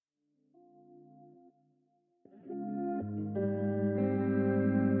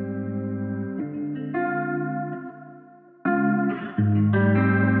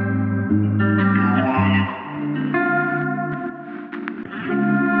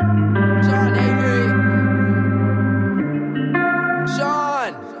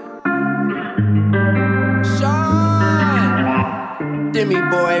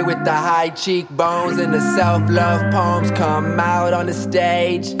with the high cheekbones and the self-love poems come out on the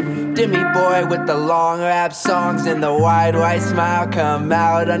stage. Demiboi with the long rap songs and the wide white smile come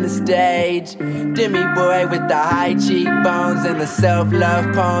out on the stage. Demiboi with the high cheekbones and the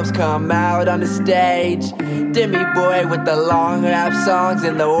self-love poems come out on the stage. Demiboi with the long rap songs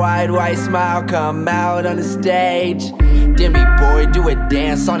and the wide white smile come out on the stage. Demiboi, do a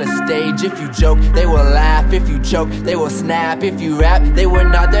dance on the stage. If you joke, they will laugh. If you choke, they will snap. If you rap, they will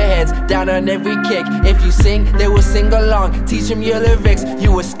nod their heads down on every kick. If you sing, they will sing along. Teach them your lyrics.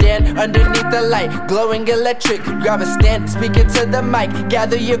 You will stand underneath the light, glowing electric. Grab a stand, speaking to the mic.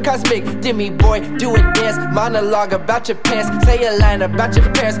 Gather your cosmic. Demiboi, do a dance. Monologue about your pants. Say a line about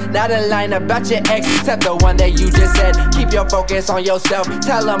your parents, not a line about your ex, except the one that you just said. Keep your focus on yourself.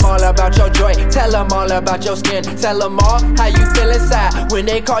 Tell them all about your joy. Tell them all about your skin. Tell them all how you feel inside when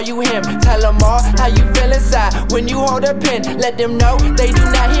they call you him. Tell them all how you feel inside when you hold a pen. Let them know they do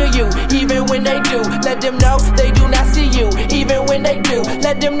not hear you, even when they do. Let them know they do not see you, even when they do.